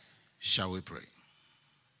Shall we pray?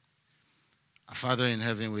 Our Father in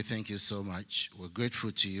heaven, we thank you so much. We're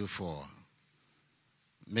grateful to you for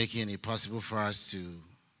making it possible for us to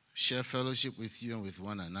share fellowship with you and with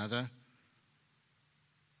one another.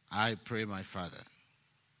 I pray, my Father,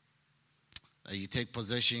 that you take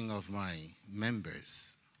possession of my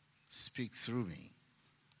members, speak through me,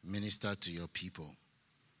 minister to your people.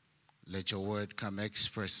 Let your word come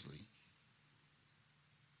expressly.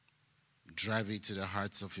 Drive it to the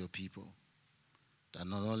hearts of your people, that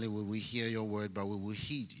not only will we hear your word, but we will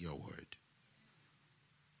heed your word.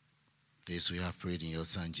 This we have prayed in your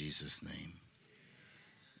Son Jesus' name.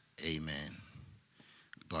 Amen.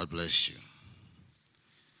 God bless you.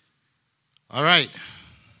 All right.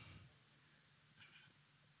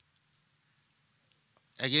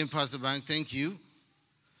 Again, Pastor Bank, thank you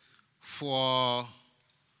for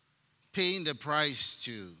paying the price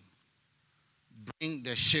to bring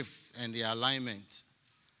the shift and the alignment.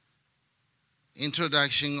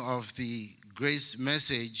 Introduction of the grace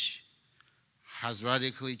message has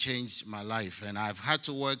radically changed my life, and I've had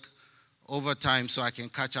to work overtime so I can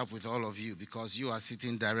catch up with all of you because you are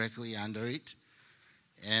sitting directly under it,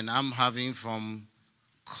 and I'm having from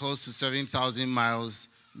close to 7,000 miles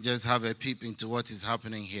just have a peep into what is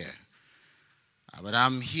happening here. But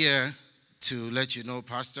I'm here to let you know,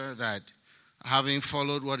 Pastor, that having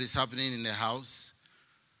followed what is happening in the house,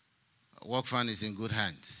 Work Fund is in good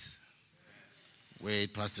hands.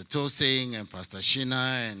 With Pastor Tosing and Pastor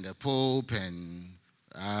Shina and the Pope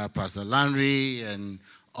and Pastor Landry and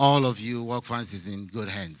all of you, Work Fund is in good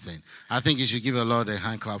hands. And I think you should give the Lord a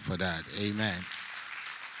hand clap for that. Amen.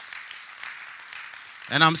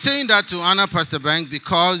 And I'm saying that to honor Pastor Bank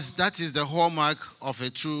because that is the hallmark of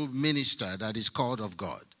a true minister that is called of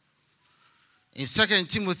God. In 2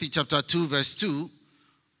 Timothy chapter 2, verse 2,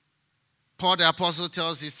 Paul the apostle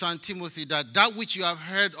tells his son Timothy that which you have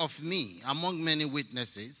heard of me among many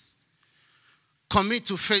witnesses, commit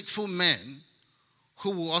to faithful men who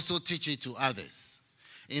will also teach it to others.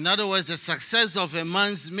 In other words, the success of a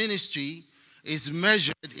man's ministry is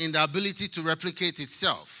measured in the ability to replicate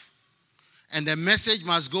itself. And the message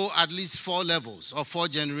must go at least 4 levels or 4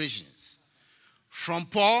 generations. From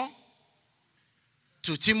Paul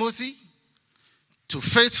to Timothy to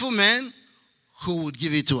faithful men who would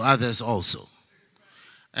give it to others also.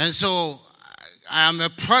 And so I am a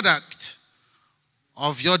product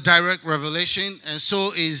of your direct revelation, and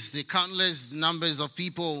so is the countless numbers of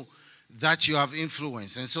people that you have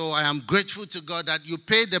influenced. And so I am grateful to God that you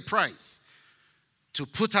paid the price to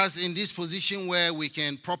put us in this position where we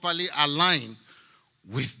can properly align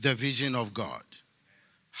with the vision of God.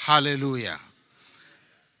 Hallelujah.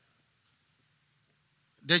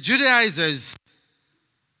 The Judaizers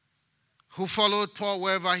who followed Paul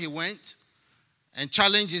wherever he went and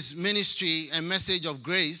challenged his ministry and message of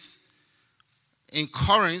grace in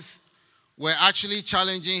Corinth were actually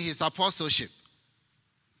challenging his apostleship.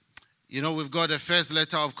 You know, we've got the first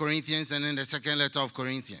letter of Corinthians and then the second letter of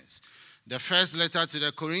Corinthians. The first letter to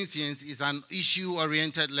the Corinthians is an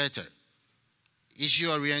issue-oriented letter.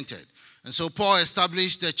 Issue-oriented. And so Paul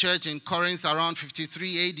established the church in Corinth around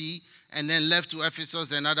 53 AD and then left to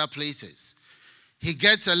Ephesus and other places. He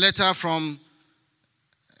gets a letter from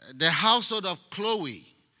the household of Chloe,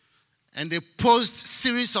 and they posed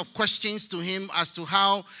series of questions to him as to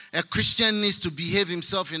how a Christian needs to behave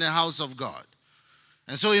himself in the house of God.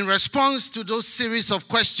 And so in response to those series of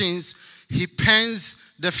questions, he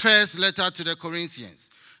pens the first letter to the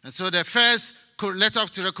Corinthians. And so the first letter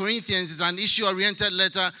to the Corinthians is an issue-oriented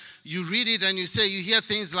letter. You read it and you hear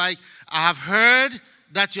things like, I have heard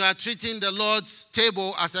that you are treating the Lord's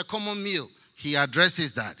table as a common meal. He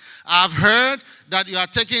addresses that. I have heard that you are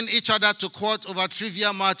taking each other to court over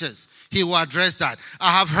trivial matters. He will address that.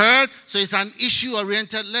 I have heard, so it's an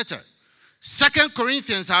issue-oriented letter. 2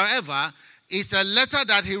 Corinthians, however, is a letter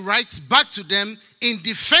that he writes back to them in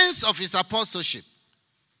defense of his apostleship.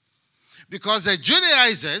 Because the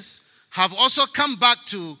Judaizers have also come back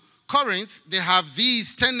to Corinth. They have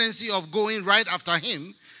this tendency of going right after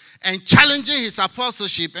him and challenging his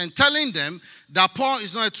apostleship and telling them that Paul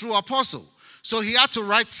is not a true apostle. So he had to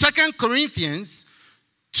write 2 Corinthians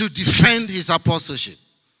to defend his apostleship.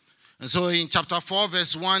 And so in chapter 4,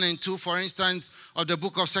 verse 1 and 2, for instance, of the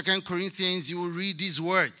book of 2 Corinthians, you will read these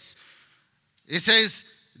words. It says,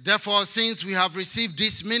 therefore, since we have received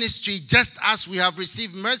this ministry, just as we have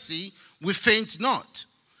received mercy, we faint not.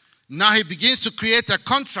 Now he begins to create a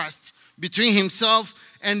contrast between himself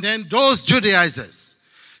and then those Judaizers.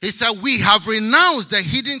 He said, we have renounced the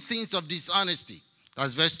hidden things of dishonesty.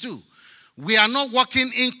 That's verse 2. We are not walking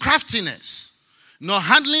in craftiness, nor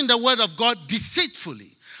handling the word of God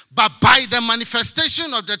deceitfully, But by the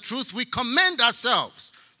manifestation of the truth, we commend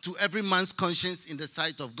ourselves to every man's conscience in the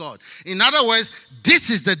sight of God. In other words, this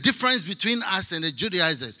is the difference between us and the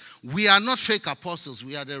Judaizers. We are not fake apostles.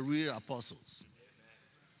 We are the real apostles.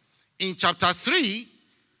 In chapter 3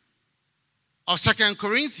 of 2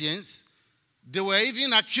 Corinthians, they were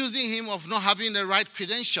even accusing him of not having the right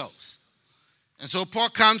credentials. And so Paul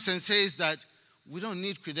comes and says that we don't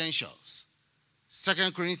need credentials.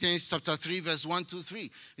 2 Corinthians chapter 3, verse 1 to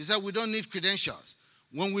 3. He said we don't need credentials.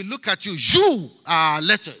 When we look at you, you are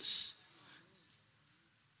letters.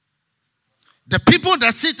 The people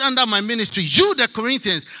that sit under my ministry, you the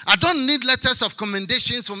Corinthians, I don't need letters of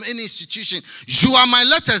commendations from any institution. You are my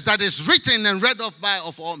letters that is written and read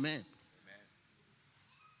of all men. Amen.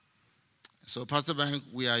 So Pastor Bank,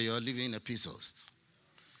 we are your living epistles.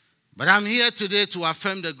 But I'm here today to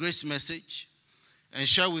affirm the grace message and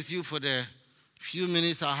share with you for the few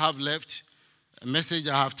minutes I have left a message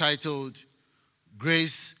I have titled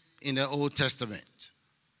Grace in the Old Testament.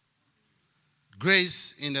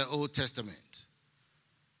 Grace in the Old Testament.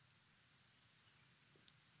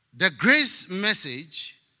 The grace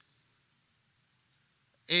message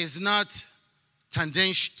is not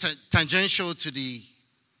tangential to the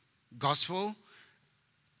gospel.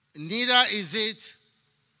 Neither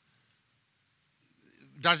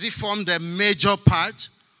does it form the major part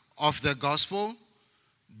of the gospel,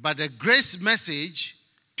 but the grace message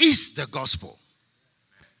is the gospel.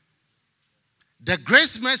 The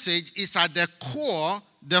grace message is at the core,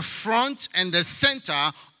 the front, and the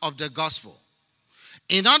center of the gospel.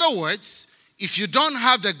 In other words, if you don't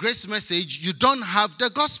have the grace message, you don't have the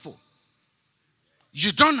gospel.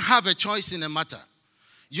 You don't have a choice in the matter.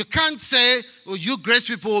 You can't say, oh, you grace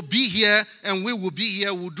people will be here and we will be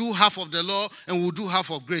here. We'll do half of the law and we'll do half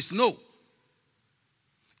of grace. No.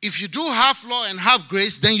 If you do half law and half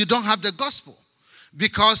grace, then you don't have the gospel.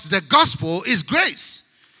 Because the gospel is grace.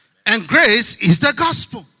 And grace is the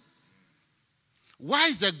gospel. Why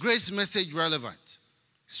is the grace message relevant?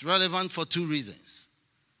 It's relevant for two reasons.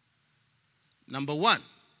 Number one,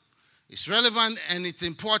 it's relevant and it's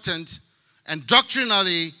important and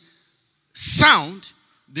doctrinally sound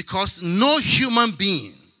because no human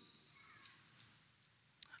being,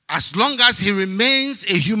 as long as he remains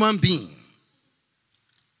a human being,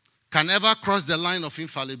 can ever cross the line of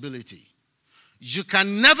infallibility. You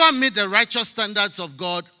can never meet the righteous standards of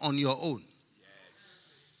God on your own.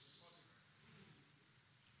 Yes.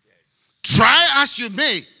 Try as you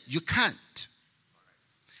may, you can't.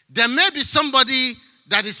 There may be somebody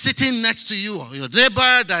that is sitting next to you, or your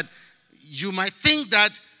neighbor, that you might think that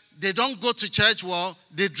they don't go to church. Well,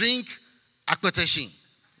 they drink akoteshin.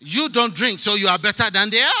 You don't drink, so you are better than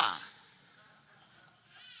they are.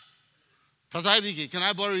 Pastor Ibiki, can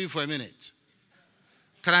I borrow you for a minute?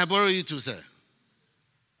 Can I borrow you too, sir?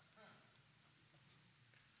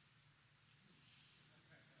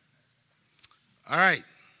 All right.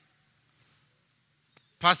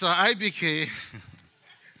 Pastor IBK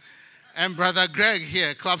and Brother Greg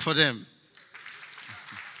here, clap for them.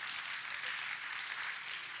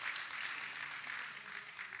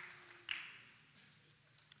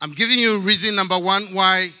 I'm giving you reason number one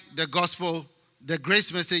why the gospel, the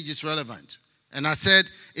grace message is relevant. And I said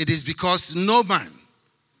it is because no man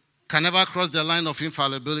can ever cross the line of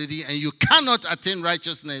infallibility and you cannot attain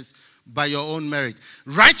righteousness by your own merit.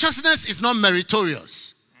 Righteousness is not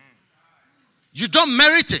meritorious. You don't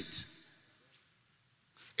merit it.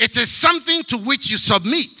 It is something to which you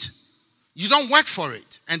submit. You don't work for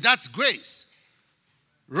it. And that's grace.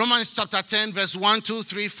 Romans chapter 10 verse 1, 2,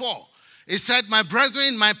 3, 4. It said, my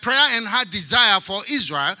brethren, my prayer and heart desire for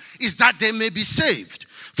Israel is that they may be saved.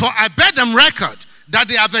 For I bear them record that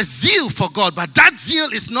they have a zeal for God, but that zeal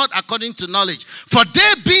is not according to knowledge. For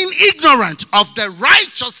they, being ignorant of the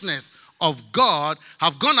righteousness of God,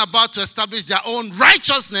 have gone about to establish their own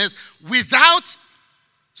righteousness without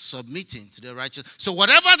submitting to the righteousness. So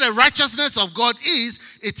whatever the righteousness of God is,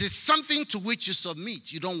 it is something to which you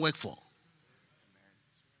submit. You don't work for.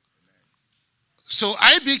 So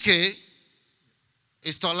IBK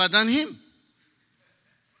is taller than him.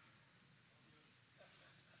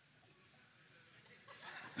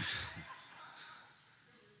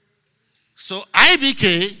 So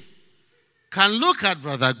IBK can look at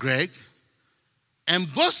Brother Greg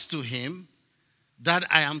and boast to him that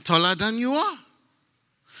I am taller than you are.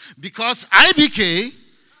 Because IBK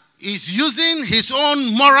is using his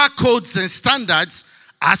own moral codes and standards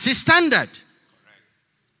as his standard.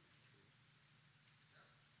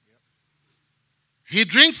 He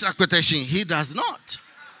drinks akoteshin. He does not.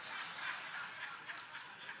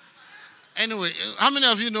 Anyway, how many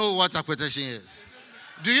of you know what akoteshin is?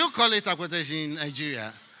 Do you call it akoteshin in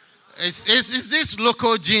Nigeria? It's this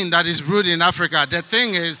local gene that is brewed in Africa. The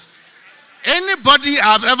thing is, anybody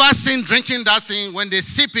I've ever seen drinking that thing, when they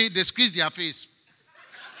sip it, they squeeze their face.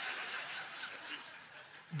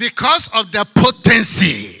 Because of the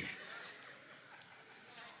potency.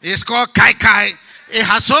 It's called Kai Kai. It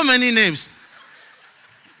has so many names.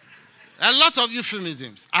 A lot of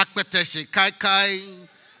euphemisms. Akpeteshi, Kai Kai,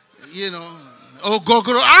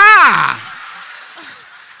 Ogogoro.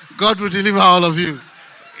 God will deliver all of you.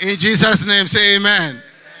 In Jesus' name, say amen.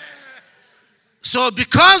 So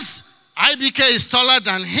because IBK is taller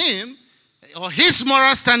than him, or his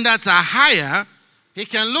moral standards are higher, he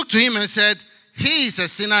can look to him and said, he is a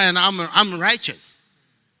sinner and I'm righteous.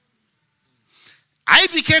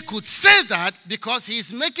 IBK could say that because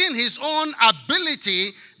he's making his own ability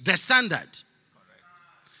the standard.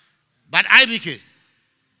 But IBK,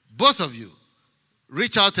 both of you,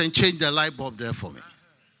 reach out and change the light bulb there for me.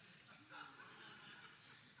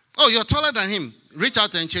 Oh, you're taller than him. Reach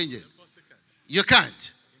out and change it. You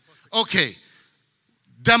can't. Okay.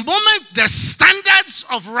 The moment the standards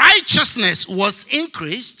of righteousness was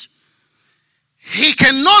increased, he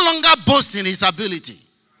can no longer boast in his ability.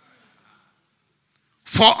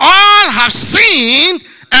 For all have sinned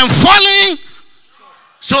and fallen.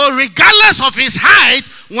 So regardless of his height,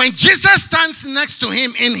 when Jesus stands next to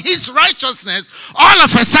him in his righteousness, all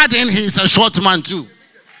of a sudden he is a short man too.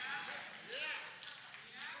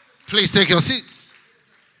 Please take your seats.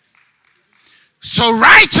 So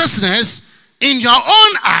righteousness in your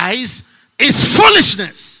own eyes is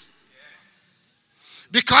foolishness.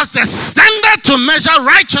 Because the standard to measure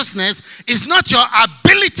righteousness is not your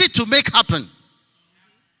ability to make happen.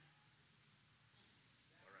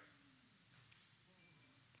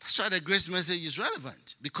 That's why the grace message is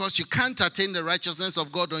relevant. Because you can't attain the righteousness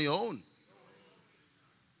of God on your own.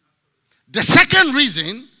 The second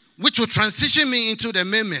reason, which will transition me into the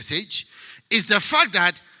main message, is the fact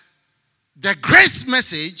that the grace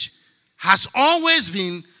message has always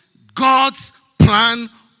been God's plan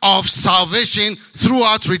of salvation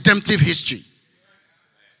throughout redemptive history.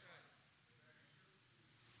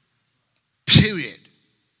 Period.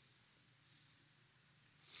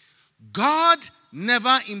 God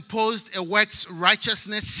never imposed a works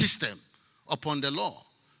righteousness system upon the law.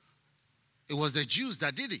 It was the Jews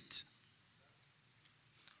that did it.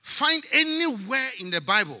 Find anywhere in the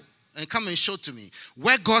Bible and come and show to me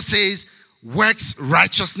where God says works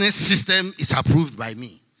righteousness system is approved by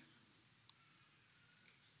me.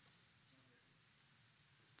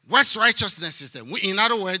 Works righteousness system. In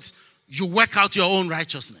other words, you work out your own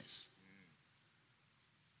righteousness.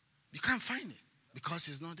 You can't find it because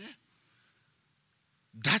it's not there.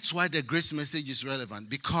 That's why the grace message is relevant,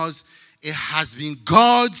 because it has been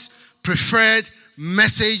God's preferred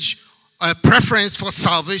message, preference for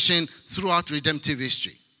salvation throughout redemptive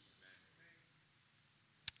history.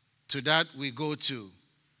 To that, we go to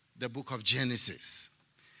the book of Genesis.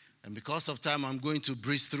 And because of time, I'm going to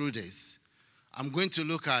breeze through this. I'm going to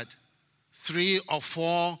look at 3 or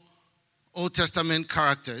 4 Old Testament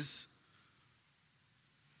characters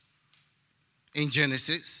in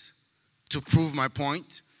Genesis to prove my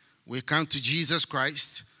point. We come to Jesus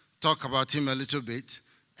Christ, talk about him a little bit,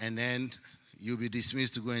 and then you'll be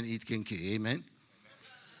dismissed to go and eat kinky. Amen?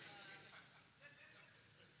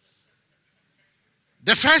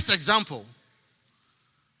 The first example,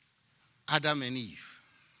 Adam and Eve.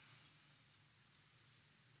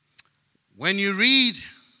 When you read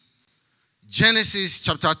Genesis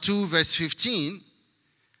chapter 2 verse 15,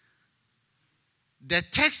 the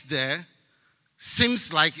text there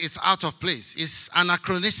seems like it's out of place. It's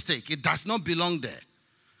anachronistic. It does not belong there.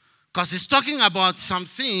 Because it's talking about some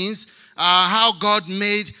things, how God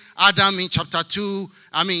made Adam in chapter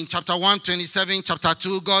 1, 27, chapter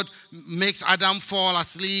 2, God makes Adam fall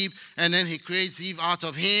asleep, and then he creates Eve out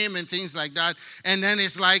of him and things like that. And then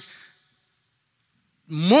it's like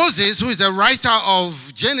Moses, who is the writer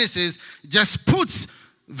of Genesis, just puts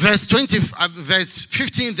verse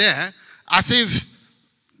 15 there as if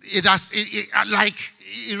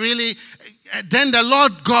then the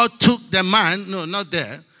Lord God took the man, no, not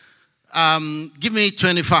there. Give me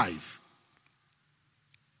 25.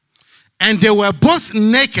 And they were both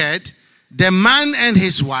naked, the man and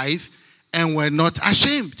his wife, and were not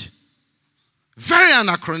ashamed. Very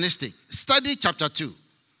anachronistic. Study chapter 2.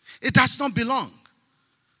 It does not belong.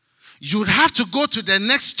 You'd have to go to the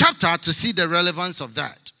next chapter to see the relevance of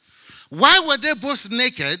that. Why were they both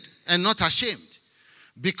naked and not ashamed?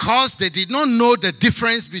 Because they did not know the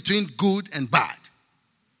difference between good and bad.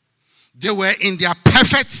 They were in their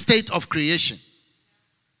perfect state of creation.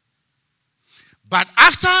 But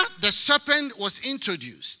after the serpent was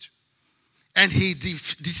introduced, And he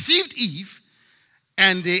deceived Eve,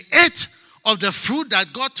 and they ate of the fruit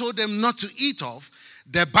that God told them not to eat of.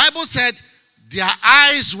 The Bible said their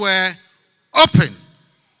eyes were open.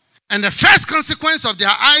 And the first consequence of their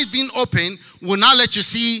eyes being open will now let you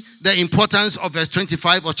see the importance of verse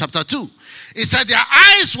 25 of chapter 2. It said their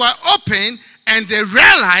eyes were open and they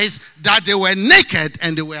realized that they were naked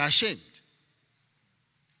and they were ashamed.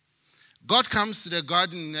 God comes to the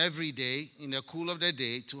garden every day in the cool of the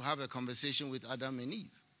day to have a conversation with Adam and Eve.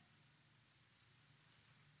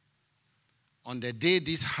 On the day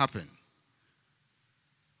this happened,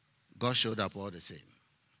 God showed up all the same.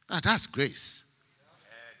 That's grace.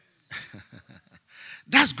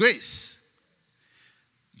 That's grace.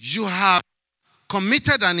 You have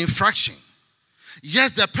committed an infraction.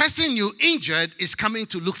 Yes, the person you injured is coming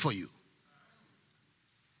to look for you.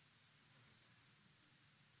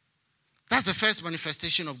 That's the first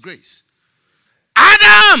manifestation of grace.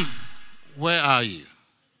 Adam, where are you?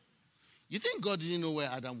 You think God didn't know where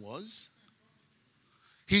Adam was?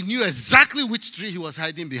 He knew exactly which tree he was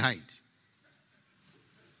hiding behind.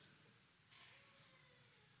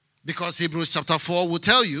 Because Hebrews chapter 4 will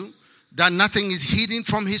tell you that nothing is hidden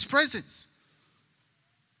from his presence.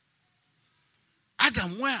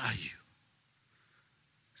 Adam, where are you?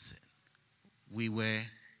 We were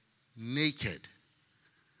naked.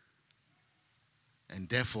 And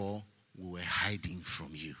therefore, we were hiding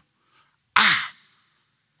from you.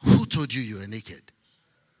 Who told you were naked?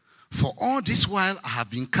 For all this while I have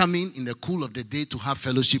been coming in the cool of the day to have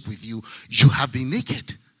fellowship with you, you have been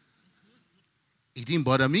naked. It didn't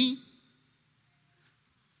bother me.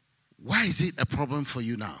 Why is it a problem for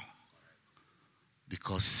you now?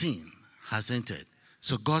 Because sin has entered.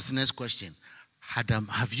 So God's next question, Adam,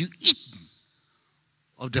 have you eaten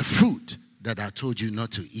of the fruit that I told you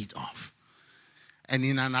not to eat of? And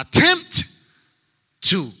in an attempt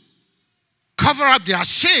to cover up their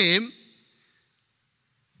shame,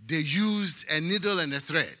 they used a needle and a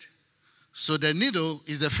thread. So the needle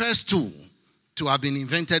is the first tool to have been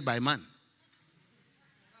invented by man.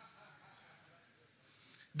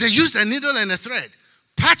 They used a needle and a thread,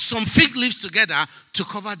 patched some fig leaves together to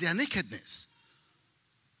cover their nakedness.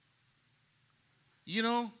 You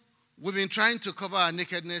know, we've been trying to cover our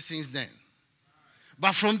nakedness since then.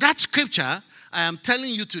 But from that scripture, I am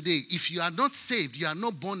telling you today, if you are not saved, you are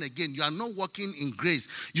not born again, you are not walking in grace,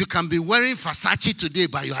 you can be wearing Versace today,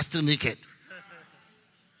 but you are still naked.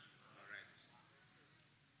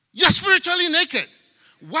 You're spiritually naked.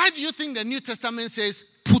 Why do you think the New Testament says,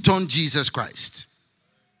 put on Jesus Christ?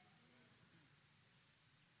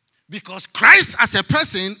 Because Christ as a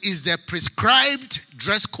person is the prescribed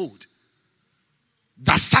dress code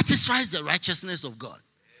that satisfies the righteousness of God.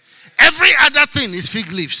 Every other thing is fig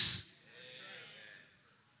leaves.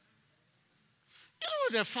 You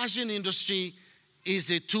know, the fashion industry is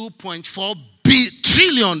a $2.4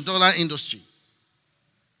 trillion industry.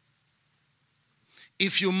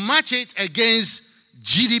 If you match it against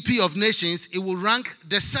GDP of nations, it will rank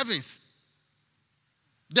the 7th.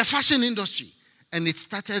 The fashion industry. And it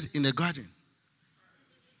started in a garden.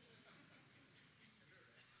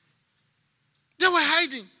 They were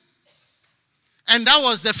hiding. And that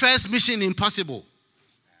was the first mission impossible.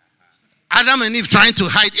 Adam and Eve trying to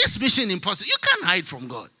hide. It's mission impossible. You can't hide from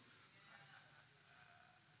God.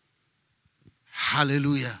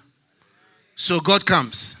 Hallelujah. So God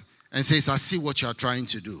comes and says, I see what you are trying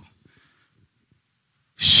to do.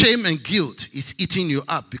 Shame and guilt is eating you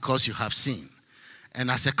up because you have sinned. And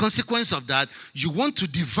as a consequence of that, you want to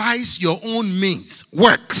devise your own means,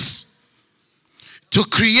 works, to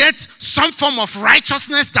create some form of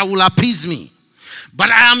righteousness that will appease me. But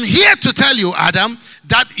I am here to tell you, Adam,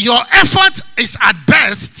 that your effort is at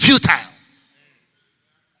best futile.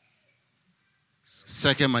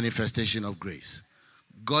 Second manifestation of grace.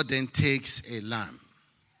 God then takes a lamb,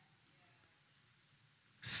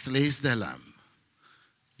 slays the lamb,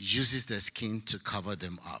 uses the skin to cover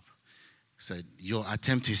them up. Said, your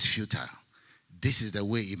attempt is futile. This is the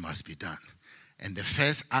way it must be done. And the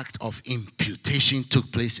first act of imputation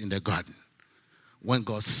took place in the garden when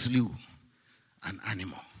God slew an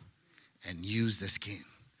animal and used the skin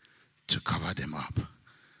to cover them up.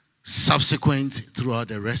 Subsequent, throughout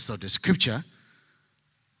the rest of the scripture,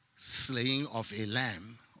 slaying of a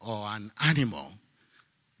lamb or an animal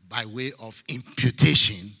by way of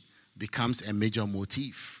imputation becomes a major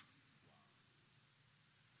motif.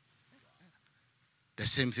 The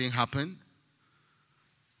same thing happened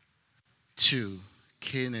to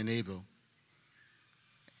Cain and Abel.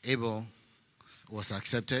 Abel was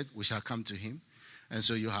accepted. We shall come to him. And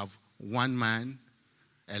so you have one man,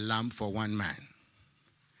 a lamb for one man.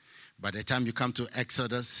 By the time you come to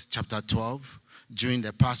Exodus chapter 12, during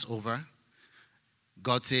the Passover,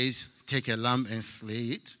 God says, take a lamb and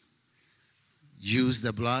slay it. Use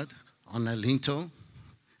the blood on the lintel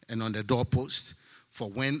and on the doorpost. For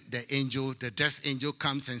when the death angel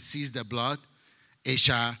comes and sees the blood, it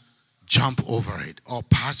shall jump over it or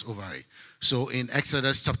pass over it. So in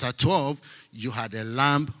Exodus chapter 12, you had a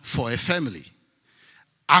lamb for a family.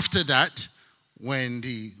 After that, when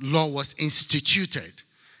the law was instituted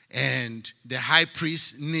and the high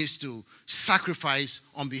priest needs to sacrifice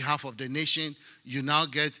on behalf of the nation, you now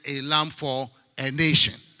get a lamb for a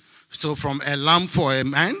nation. So from a lamb for a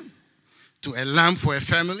man, to a lamb for a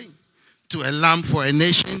family, to a lamb for a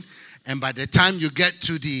nation. And by the time you get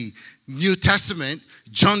to the New Testament,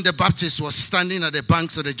 John the Baptist was standing at the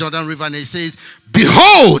banks of the Jordan River and he says,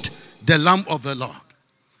 behold, the Lamb of the Lord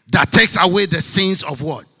that takes away the sins of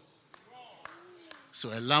what? So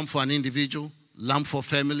a lamb for an individual, lamb for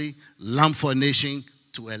family, lamb for a nation,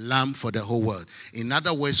 to a lamb for the whole world. In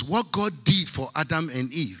other words, what God did for Adam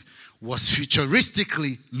and Eve was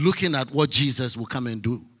futuristically looking at what Jesus will come and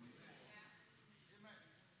do.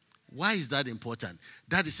 Why is that important?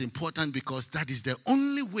 That is important because that is the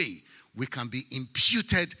only way we can be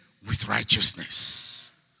imputed with righteousness.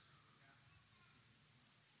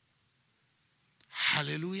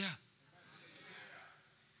 Hallelujah.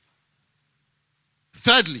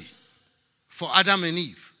 Thirdly, for Adam and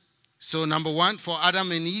Eve. So number one, for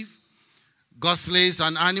Adam and Eve, God slays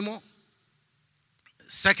an animal.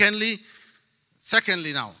 Secondly,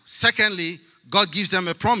 God gives them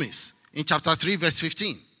a promise in chapter 3, verse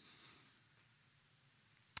 15.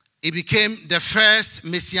 It became the first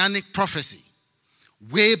messianic prophecy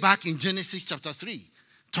way back in Genesis chapter 3,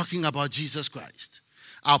 talking about Jesus Christ.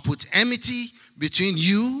 I'll put enmity between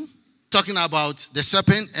you, talking about the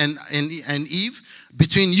serpent and Eve,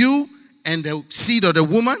 between you and the seed of the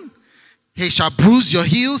woman. He shall bruise your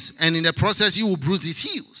heels, and in the process you will bruise his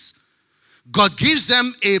heels. God gives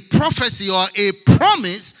them a prophecy or a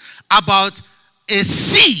promise about a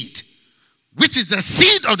seed, which is the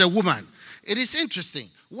seed of the woman. It is interesting.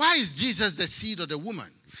 Why is Jesus the seed of the woman?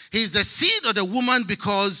 He is the seed of the woman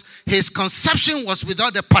because his conception was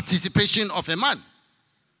without the participation of a man.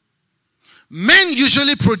 Men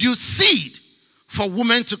usually produce seed for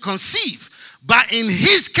women to conceive. But in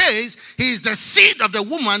his case, he is the seed of the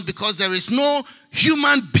woman because there is no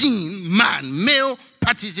human being, male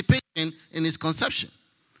participation in his conception.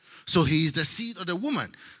 So he is the seed of the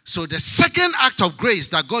woman. So the second act of grace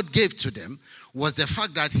that God gave to them was the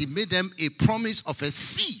fact that he made them a promise of a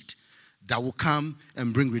seed that will come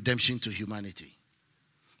and bring redemption to humanity.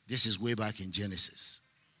 This is way back in Genesis.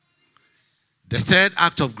 The third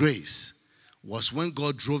act of grace was when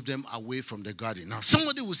God drove them away from the garden. Now,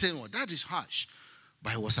 somebody will say, well, that is harsh.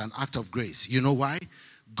 But it was an act of grace. You know why?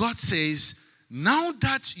 God says, now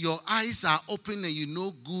that your eyes are open and you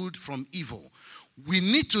know good from evil, we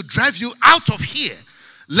need to drive you out of here,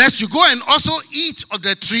 lest you go and also eat of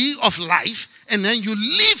the tree of life, and then you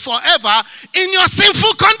live forever in your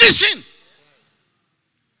sinful condition.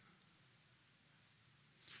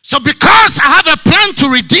 So because I have a plan to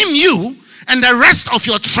redeem you and the rest of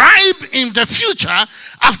your tribe in the future,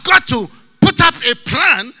 I've got to put up a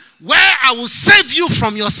plan where I will save you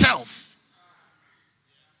from yourself.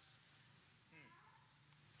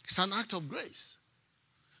 It's an act of grace.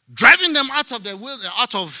 Driving them out of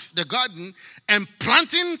the garden and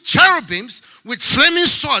planting cherubims with flaming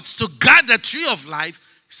swords to guard the tree of life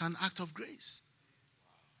is an act of grace.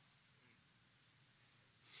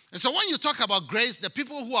 And so when you talk about grace, the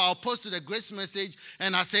people who are opposed to the grace message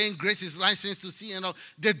and are saying grace is licensed to sin and all,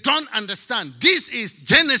 they don't understand. This is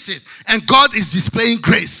Genesis and God is displaying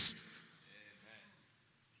grace.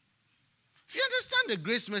 If you understand the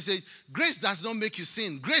grace message, grace does not make you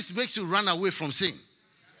sin. Grace makes you run away from sin.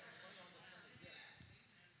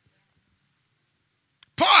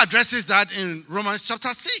 Paul addresses that in Romans chapter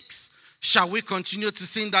 6. Shall we continue to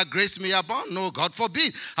sin that grace may abound? No, God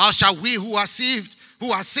forbid. How shall we who are saved,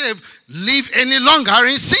 live any longer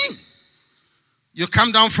in sin? You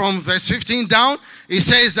come down from verse 15 down. It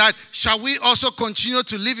says that, shall we also continue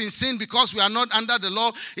to live in sin because we are not under the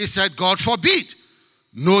law? He said, God forbid.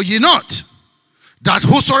 Know ye not that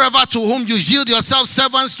whosoever to whom you yield yourselves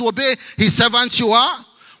servants to obey, his servants you are,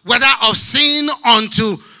 whether of sin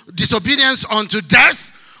unto disobedience unto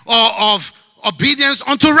death, or of obedience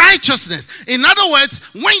unto righteousness. In other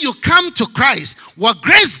words, when you come to Christ, what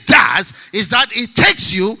grace does is that it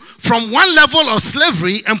takes you from one level of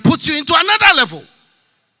slavery and puts you into another level.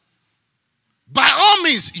 By all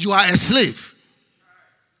means, you are a slave.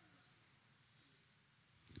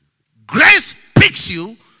 Grace picks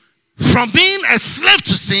you from being a slave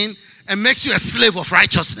to sin and makes you a slave of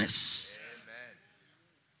righteousness.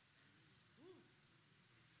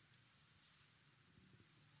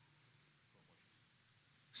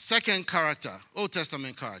 Second character, Old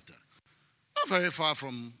Testament character. Not very far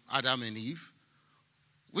from Adam and Eve.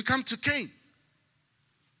 We come to Cain.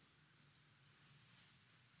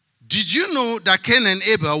 Did you know that Cain and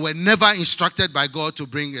Abel were never instructed by God to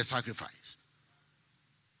bring a sacrifice?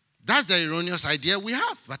 That's the erroneous idea we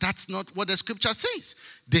have, but that's not what the scripture says.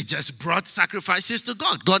 They just brought sacrifices to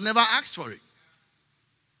God. God never asked for it.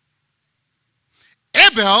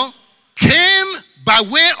 Abel came by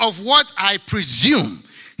way of what I presume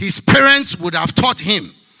his parents would have taught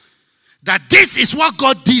him, that this is what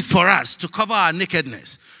God did for us to cover our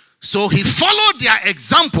nakedness. So he followed their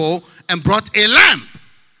example and brought a lamb.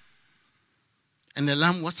 And the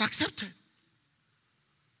lamb was accepted.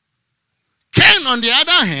 Cain, on the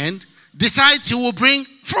other hand, decides he will bring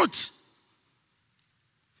fruit.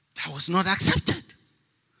 That was not accepted.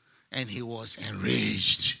 And he was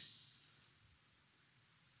enraged.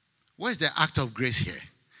 Where's the act of grace here?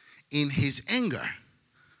 In his anger,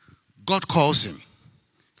 God calls him,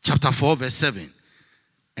 chapter 4, verse 7,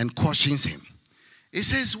 and cautions him. He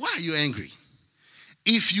says, why are you angry?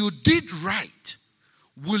 If you did right,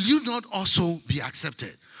 will you not also be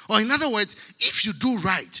accepted? Or in other words, if you do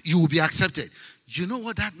right, you will be accepted. You know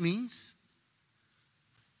what that means?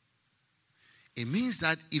 It means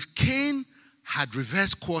that if Cain had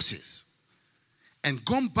reversed courses and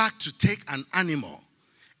gone back to take an animal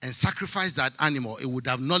and sacrifice that animal, it would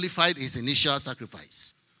have nullified his initial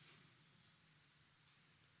sacrifice.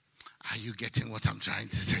 Are you getting what I'm trying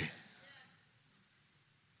to say?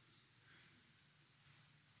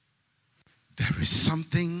 There is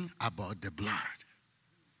something about the blood.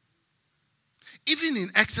 Even in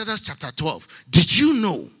Exodus chapter 12, did you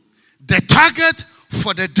know the target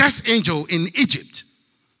for the death angel in Egypt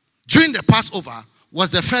during the Passover was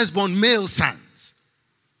the firstborn male sons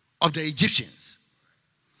of the Egyptians?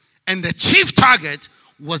 And the chief target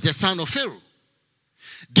was the son of Pharaoh.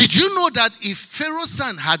 Did you know that if Pharaoh's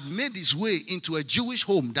son had made his way into a Jewish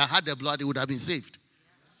home that had the blood, he would have been saved?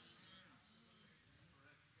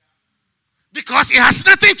 Because it has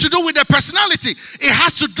nothing to do with the personality. It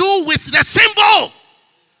has to do with the symbol.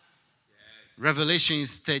 Revelation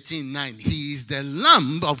 13:9. He is the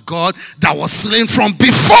Lamb of God that was slain from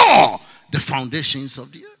before the foundations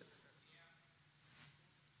of the earth.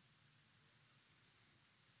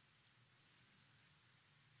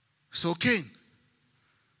 So Cain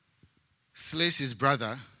slays his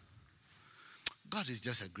brother. God is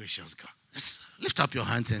just a gracious God. Let's lift up your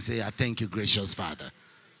hands and say, I thank you, gracious Father.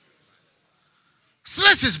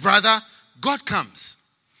 Slays his brother. God comes.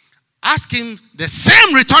 Ask him the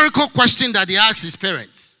same rhetorical question that he asked his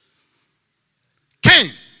parents.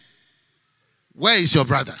 Cain, where is your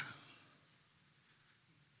brother?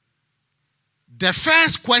 The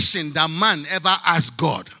first question that man ever asked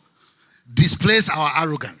God displays our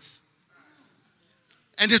arrogance.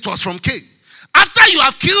 And it was from Cain. After you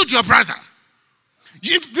have killed your brother,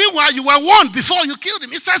 meanwhile you were warned before you killed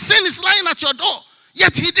him. It's a sin is lying at your door.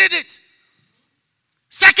 Yet he did it.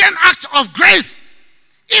 Second act of grace.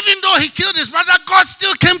 Even though he killed his brother, God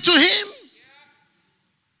still came to him.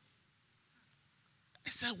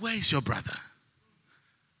 He said, where is your brother?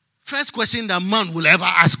 First question that man will ever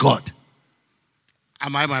ask God.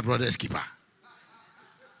 Am I my brother's keeper?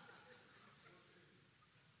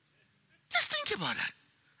 Just think about that.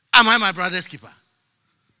 Am I my brother's keeper?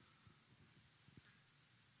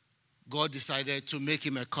 God decided to make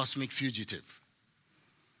him a cosmic fugitive.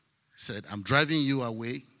 He said, I'm driving you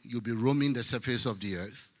away. You'll be roaming the surface of the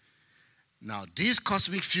earth. Now, this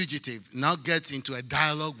cosmic fugitive now gets into a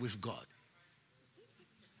dialogue with God.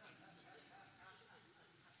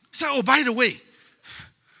 He said, oh, by the way,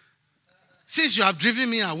 since you have driven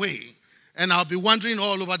me away and I'll be wandering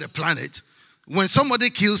all over the planet, when somebody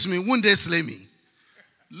kills me, won't they slay me?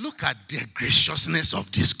 Look at the graciousness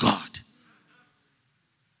of this God.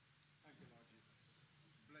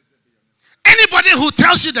 Anybody who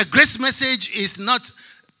tells you the grace message is not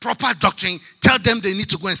proper doctrine, tell them they need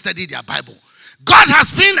to go and study their Bible. God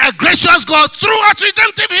has been a gracious God throughout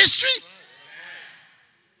redemptive history.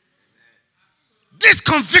 This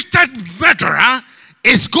convicted murderer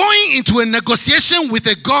is going into a negotiation with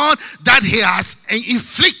a God that he has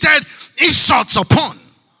inflicted insults upon.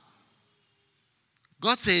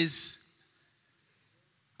 God says,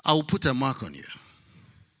 I will put a mark on you,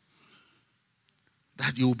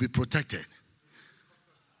 that you will be protected.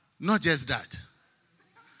 Not just that.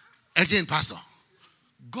 Again, Pastor,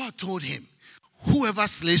 God told him, whoever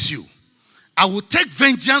slays you, I will take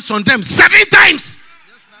vengeance on them 7 times.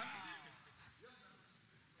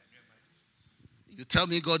 You tell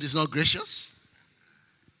me God is not gracious?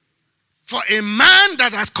 For a man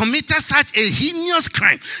that has committed such a heinous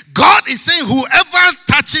crime, God is saying, whoever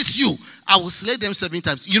touches you, I will slay them 7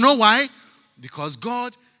 times. You know why? Because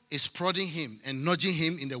God is prodding him and nudging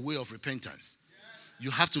him in the way of repentance.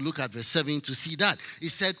 You have to look at verse 7 to see that. He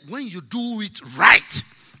said, when you do it right,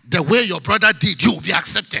 the way your brother did, you will be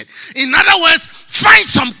accepted. In other words, find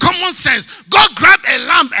some common sense. Go grab a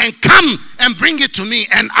lamb and come and bring it to me,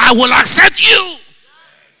 and I will accept you.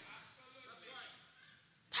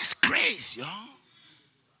 That's grace, y'all.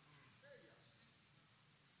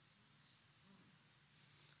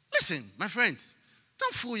 Listen, my friends,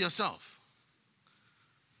 don't fool yourself.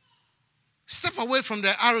 Step away from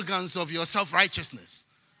the arrogance of your self-righteousness.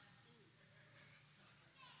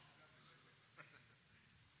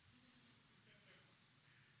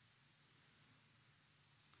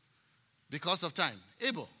 Because of time.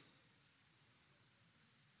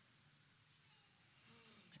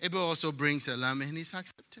 Abel also brings a lamb and he's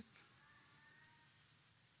accepted.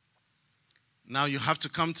 Now you have to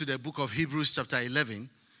come to the book of Hebrews chapter 11.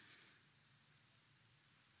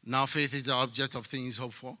 Now faith is the object of things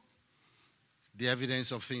hoped for, the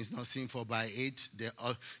evidence of things not seen, for by it.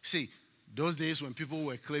 See, those days when people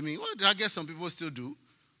were claiming, well, I guess some people still do,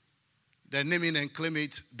 they're naming and claim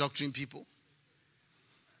it doctrine people.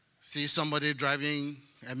 See somebody driving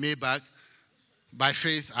a Maybach. By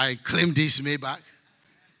faith, I claim this Maybach.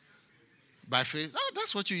 By faith. Oh,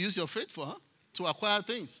 that's what you use your faith for, huh? To acquire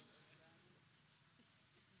things.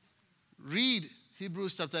 Read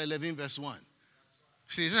Hebrews chapter 11, verse 1.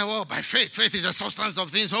 See, he said, well, by faith. Faith is the substance of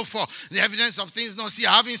things hoped for, the evidence of things not seen.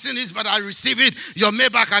 I haven't seen this, but I receive it. Your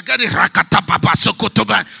Maybach, I got it. Yeah,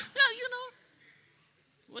 you know.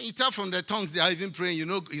 When you tell from the tongues they are even praying, you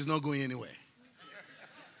know he's not going anywhere.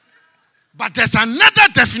 But there's another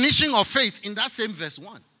definition of faith in that same verse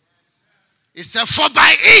 1. It said, for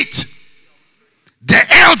by it, the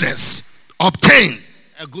elders obtained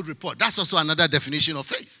a good report. That's also another definition of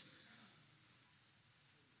faith.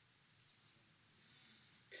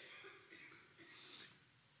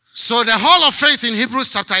 So the hall of faith in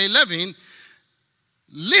Hebrews chapter 11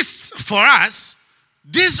 lists for us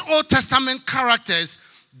these Old Testament characters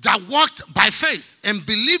that walked by faith and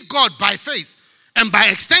believed God by faith. And by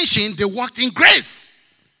extension, they walked in grace.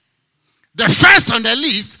 The first on the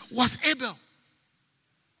list was Abel.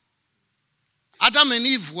 Adam and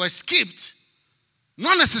Eve were skipped,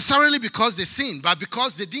 not necessarily because they sinned, but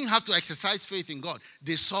because they didn't have to exercise faith in God.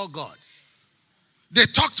 They saw God. They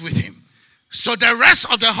talked with him. So the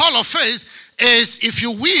rest of the hall of faith is, if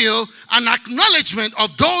you will, an acknowledgement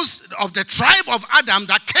of those of the tribe of Adam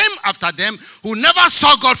that came after them who never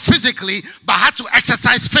saw God physically but had to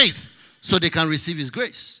exercise faith so they can receive his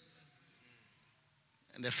grace.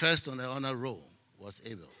 And the first on the honor roll was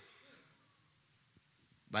Abel.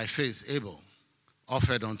 By faith, Abel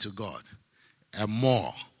offered unto God a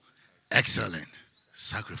more excellent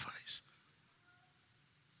sacrifice.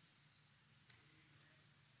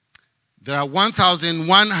 There are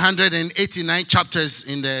 1,189 chapters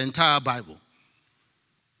in the entire Bible.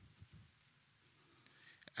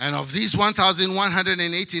 And of these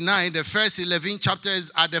 1,189, the first 11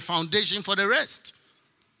 chapters are the foundation for the rest.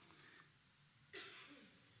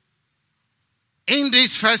 In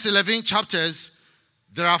these first 11 chapters,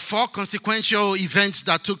 there are 4 consequential events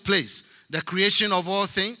that took place. The creation of all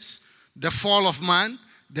things, the fall of man,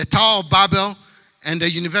 the Tower of Babel, and the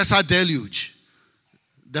universal deluge,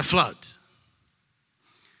 the flood.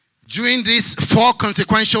 During these 4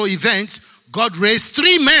 consequential events, God raised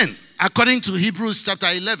 3 men, according to Hebrews chapter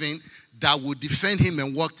 11, that would defend him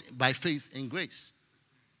and walked by faith in grace.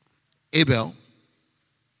 Abel.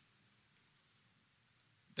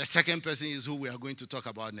 The second person is who we are going to talk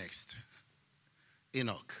about next.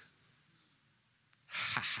 Enoch.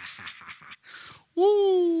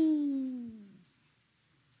 Woo.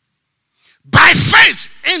 By faith,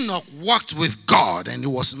 Enoch walked with God and he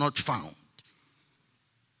was not found.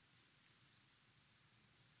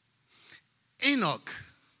 Enoch,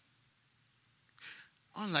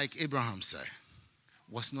 unlike Abraham, sir,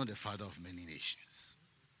 was not the father of many nations.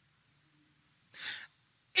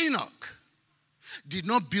 Enoch did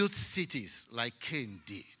not build cities like Cain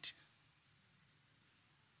did.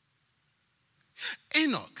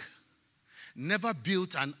 Enoch never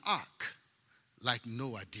built an ark like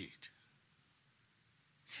Noah did.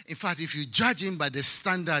 In fact, if you judge him by the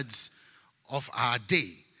standards of our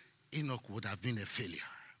day, Enoch would have been a failure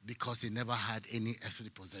because he never had any earthly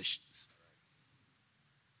possessions.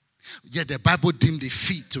 Yet the Bible deemed it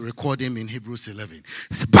fit to record him in Hebrews 11.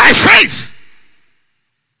 By faith,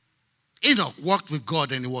 Enoch walked with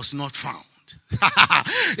God and he was not found.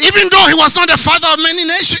 Even though he was not the father of many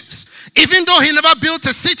nations, even though he never built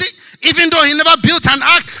a city, even though he never built an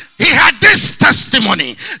ark, he had this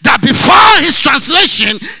testimony that before his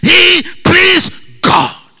translation, he pleased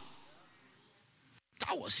God.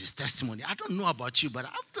 That was his testimony. I don't know about you, but I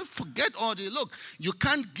have to forget all the look. You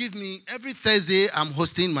can't give me every Thursday I'm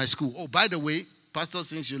hosting my school. Oh, by the way, Pastor,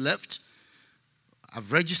 since you left,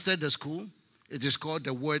 I've registered the school. It is called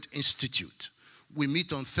the Word Institute. We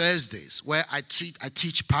meet on Thursdays where I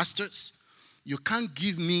teach pastors. You can't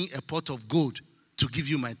give me a pot of gold to give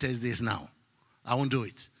you my Thursdays now. I won't do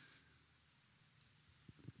it.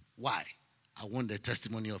 Why? I want the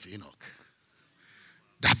testimony of Enoch.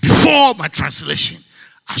 That before my translation,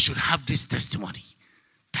 I should have this testimony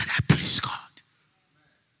that I please God.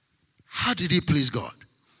 How did he please God?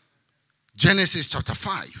 Genesis chapter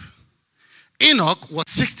 5. Enoch was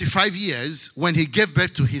 65 years when he gave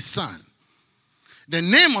birth to his son. The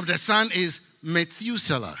name of the son is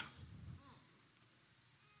Methuselah.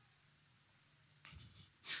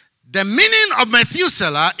 The meaning of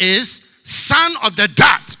Methuselah is son of the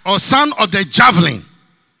dart or son of the javelin.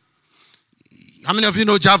 How many of you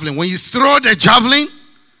know javelin? When you throw the javelin,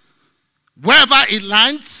 wherever it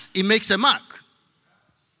lands, it makes a mark.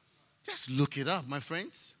 Just look it up, my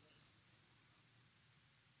friends.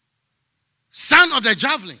 Son of the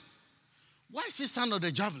javelin. Why is he son of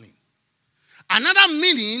the javelin? Another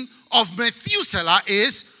meaning of Methuselah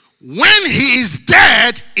is when he is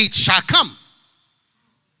dead, it shall come.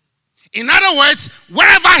 In other words,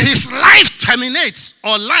 wherever his life terminates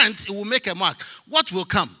or lands, it will make a mark. What will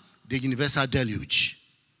come? The universal deluge.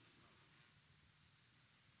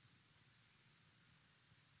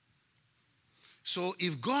 So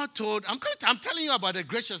if God told, I'm telling you about the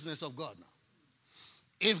graciousness of God now.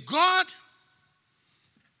 If God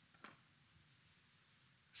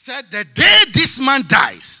said the day this man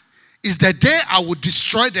dies is the day I will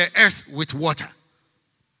destroy the earth with water.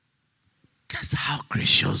 Guess how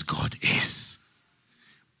gracious God is.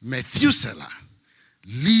 Methuselah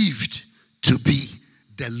lived to be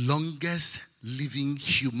the longest living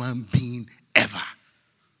human being ever.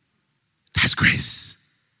 That's grace.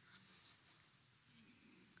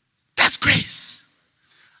 That's grace.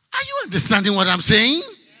 Are you understanding what I'm saying?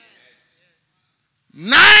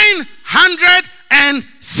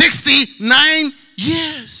 969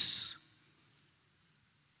 years.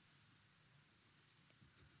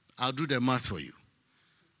 I'll do the math for you.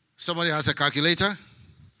 Somebody has a calculator?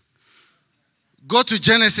 Go to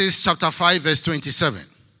Genesis chapter 5 verse 27.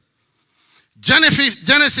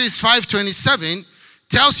 Genesis 5:27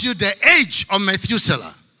 tells you the age of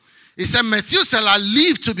Methuselah. It said Methuselah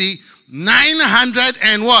lived to be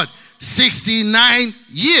 969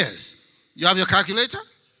 years. You have your calculator?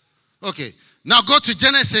 Okay. Now go to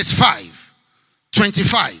Genesis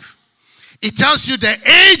 5:25. It tells you the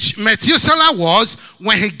age Methuselah was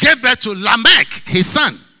when he gave birth to Lamech, his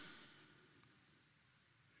son.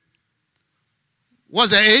 What's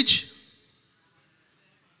the age?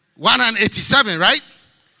 187, right?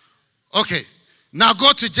 Okay. Now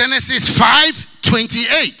go to Genesis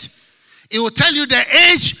 5:28. It will tell you the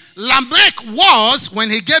age Lamech was when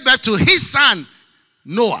he gave birth to his son,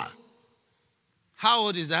 Noah. How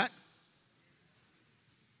old is that?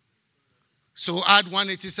 So add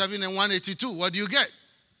 187 and 182. What do you get?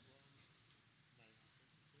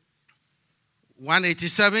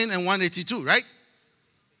 187 and 182, right?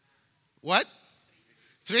 What?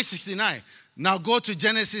 369. Now go to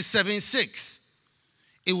Genesis 7:6.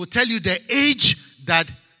 It will tell you the age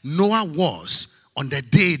that Noah was on the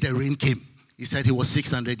day the rain came. He said he was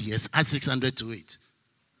 600 years. Add 600 to it.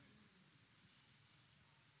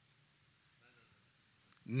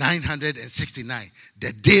 969.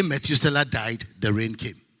 The day Methuselah died, the rain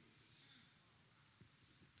came.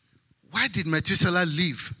 Why did Methuselah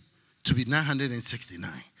live to be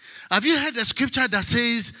 969? Have you heard the scripture that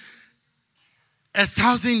says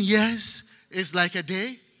 1,000 years is like a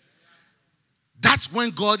day? That's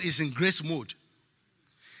when God is in grace mode.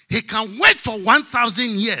 He can wait for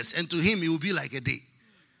 1,000 years, and to him it will be like a day.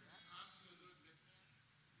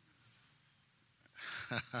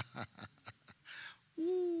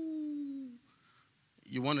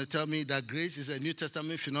 You want to tell me that grace is a New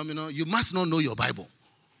Testament phenomenon? You must not know your Bible.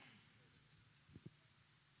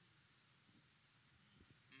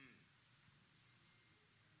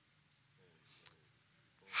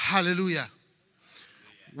 Hallelujah.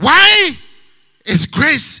 Why is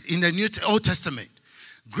grace in the Old Testament?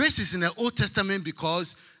 Grace is in the Old Testament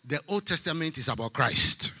because the Old Testament is about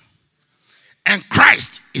Christ. And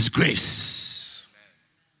Christ is grace.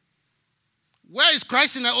 Where is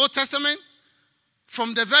Christ in the Old Testament?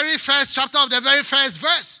 From the very first chapter of the very first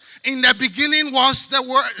verse. in the beginning was the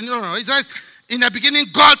word. No. It says, in the beginning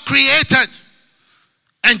God created.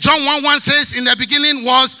 And John 1:1 says, in the beginning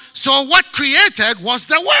was. So what created was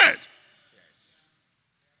the word.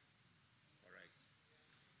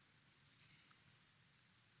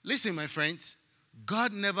 Listen, my friends.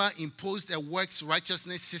 God never imposed a works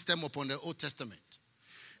righteousness system upon the Old Testament.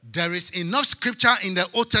 There is enough scripture in the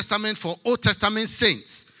Old Testament for Old Testament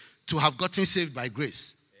saints to have gotten saved by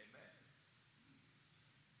grace. Amen.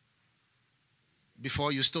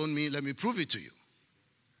 Before you stone me, let me prove it to you.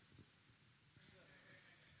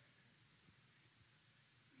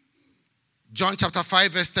 John chapter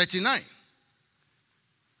 5 verse 39.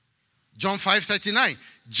 John 5:39.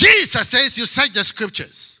 Jesus says, you search the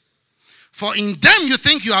scriptures, for in them you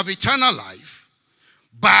think you have eternal life,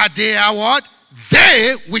 but they are what?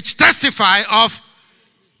 They which testify of.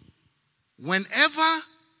 Whenever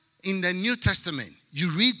in the New Testament you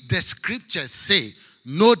read the scriptures say,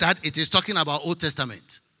 know that it is talking about Old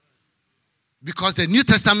Testament. Because the New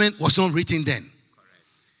Testament was not written then.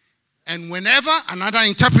 And whenever, another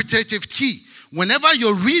interpretative key, whenever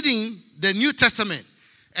you're reading the New Testament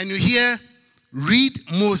and you hear read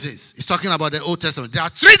Moses, it's talking about the Old Testament. There are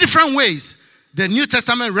three different ways the New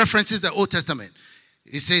Testament references the Old Testament.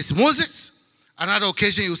 It says Moses. Another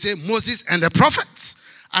occasion he will say Moses and the prophets.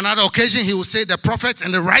 Another occasion he will say the prophets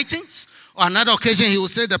and the writings. Or another occasion he will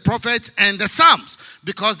say the prophets and the Psalms.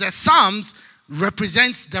 Because the Psalms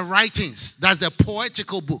represents the writings. That's the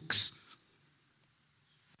poetical books.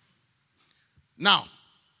 Now,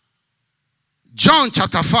 John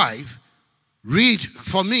chapter 5, read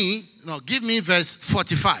for me, give me verse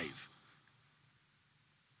 45.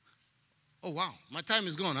 Oh wow, my time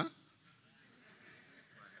is gone, huh?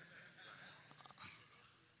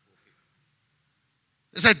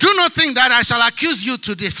 He said, do not think that I shall accuse you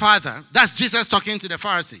to the Father. That's Jesus talking to the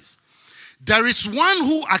Pharisees. There is one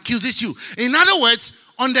who accuses you. In other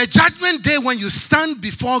words, on the judgment day when you stand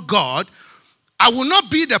before God, I will not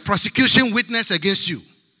be the prosecution witness against you.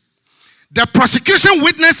 The prosecution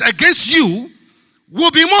witness against you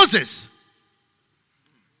will be Moses,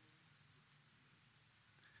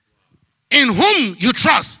 in whom you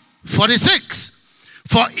trust. 46.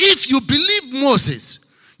 For if you believe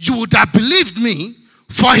Moses, you would have believed me,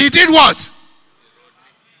 for he did what?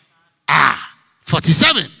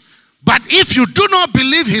 47. But if you do not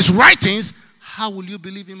believe his writings, how will you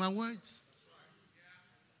believe in my words?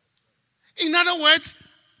 In other words,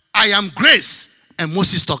 I am grace, and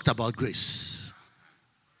Moses talked about grace.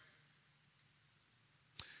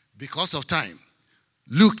 Because of time,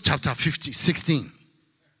 Luke chapter 16.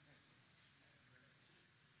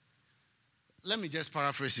 Let me just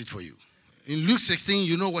paraphrase it for you. In Luke 16,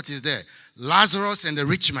 you know what is there. Lazarus and the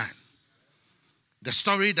rich man. The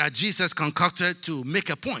story that Jesus concocted to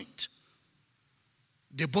make a point.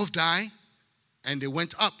 They both died and they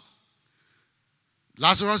went up.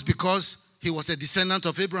 Lazarus, because he was a descendant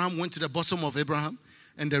of Abraham, went to the bosom of Abraham,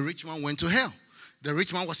 and the rich man went to hell. The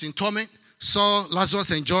rich man was in torment, saw Lazarus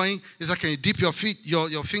enjoying. He said, can you dip your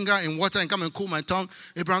finger in water and come and cool my tongue?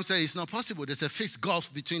 Abraham said, it's not possible. There's a fixed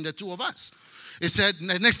gulf between the two of us. He said,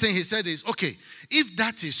 the next thing he said is, okay, if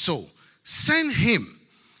that is so, send him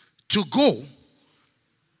to go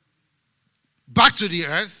back to the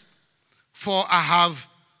earth, for I have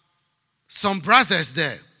some brothers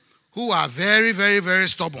there who are very, very, very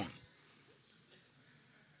stubborn.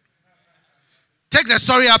 Take the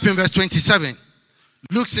story up in verse 27.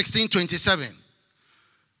 Luke 16:27.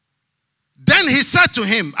 Then he said to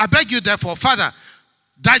him, I beg you therefore, Father,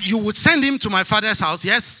 that you would send him to my father's house,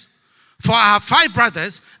 yes? For I have 5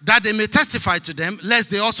 brothers, that they may testify to them,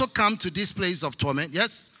 lest they also come to this place of torment.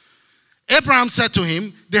 Yes? Abraham said to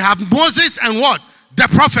him, they have Moses and what? The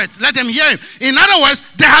prophets. Let them hear him. In other words,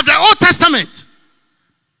 they have the Old Testament.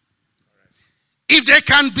 If they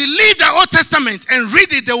can believe the Old Testament and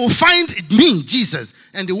read it, they will find me, Jesus,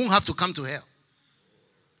 and they won't have to come to hell.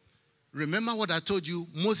 Remember what I told you?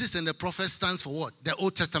 Moses and the prophets stands for what? The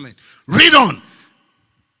Old Testament. Read on.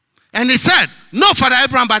 And he said, no, Father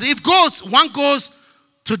Abraham, but if one goes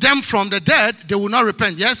to them from the dead, they will not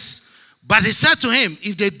repent. Yes? But he said to him,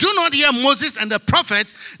 if they do not hear Moses and the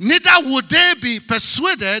prophets, neither would they be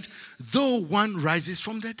persuaded, though one rises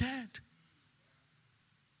from the dead.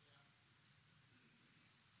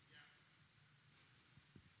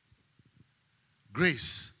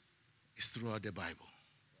 Grace is throughout the Bible.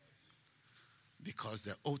 Because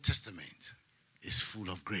the Old Testament is full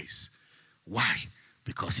of grace. Why?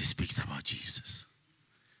 Because it speaks about Jesus.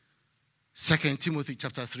 2 Timothy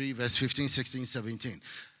chapter 3, verse 15, 16, 17.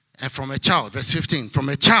 And from a child, verse 15, from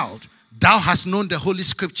a child, thou hast known the Holy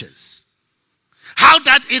Scriptures, How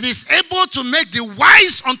that it is able to make the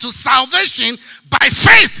wise unto salvation by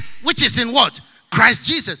faith, which is in what? Christ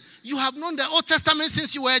Jesus. You have known the Old Testament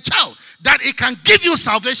since you were a child, that it can give you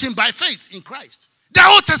salvation by faith in Christ. The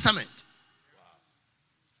Old Testament.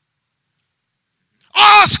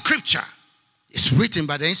 All scripture is written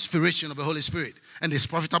by the inspiration of the Holy Spirit and is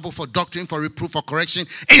profitable for doctrine, for reproof, for correction,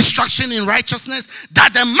 instruction in righteousness,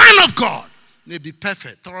 that the man of God may be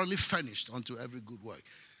perfect, thoroughly furnished unto every good work.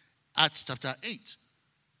 Acts chapter 8.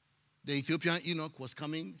 The Ethiopian eunuch was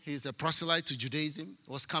coming. He's a proselyte to Judaism.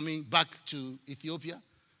 Was coming back to Ethiopia.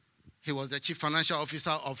 He was the chief financial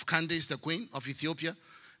officer of Candace, the queen of Ethiopia.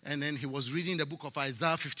 And then he was reading the book of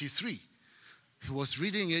Isaiah 53. He was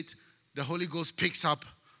reading it. The Holy Ghost picks up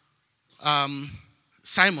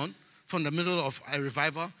Simon from the middle of a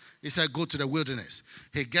revival. He said, go to the wilderness.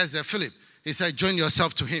 He gets there, Philip. He said, join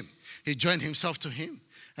yourself to him. He joined himself to him.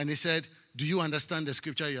 And he said, do you understand the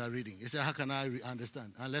scripture you are reading? He said, how can I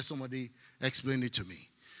understand? Unless somebody explain it to me.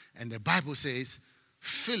 And the Bible says,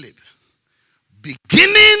 Philip,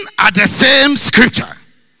 beginning at the same scripture,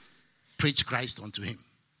 preached Christ unto him.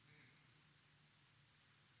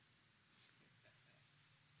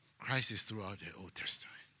 Christ is throughout the Old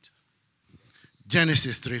Testament.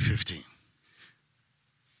 Genesis 3:15.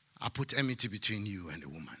 I put enmity between you and the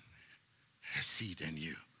woman, her seed and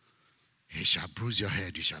you. He shall bruise your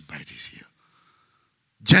head, you shall bite his heel.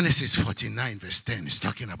 Genesis 49 verse 10 is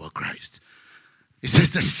talking about Christ. It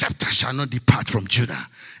says, the scepter shall not depart from Judah,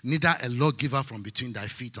 neither a lawgiver from between thy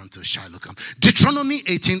feet until Shiloh come. Deuteronomy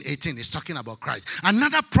 18:18 is talking about Christ.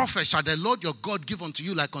 Another prophet shall the Lord your God give unto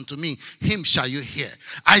you like unto me, him shall you hear.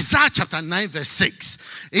 Isaiah chapter 9 verse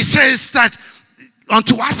 6, it says that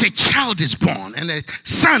unto us a child is born and a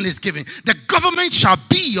son is given. The government shall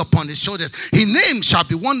be upon his shoulders. His name shall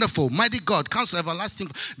be wonderful, mighty God, counsel everlasting.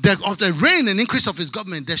 Of the reign and increase of his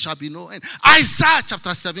government there shall be no end. Isaiah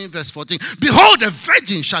chapter 7 verse 14. Behold, a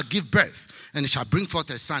virgin shall give birth, and it shall bring forth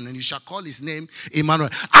a son, and you shall call his name Emmanuel.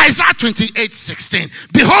 Isaiah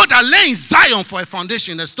 28:16. Behold, I lay in Zion for a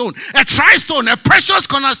foundation, a stone, a tri-stone, a precious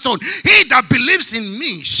cornerstone. He that believes in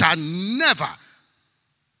me shall never.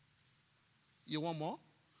 You want more?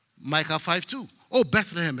 Micah 5:2. O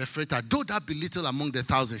Bethlehem Ephratah, though thou be little among the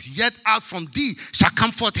thousands, yet out from thee shall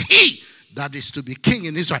come forth he that is to be king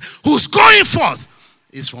in Israel, whose going forth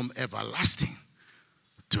is from everlasting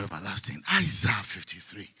to everlasting. Isaiah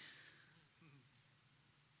 53.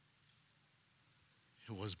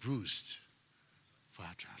 He was bruised for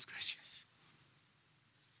our transgressions.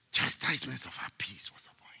 Chastisements of our peace was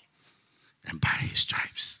upon him, and by his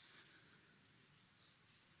stripes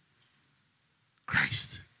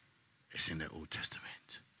Christ is in the Old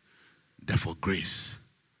Testament. Therefore, grace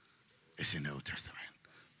is in the Old Testament.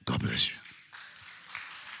 God bless you.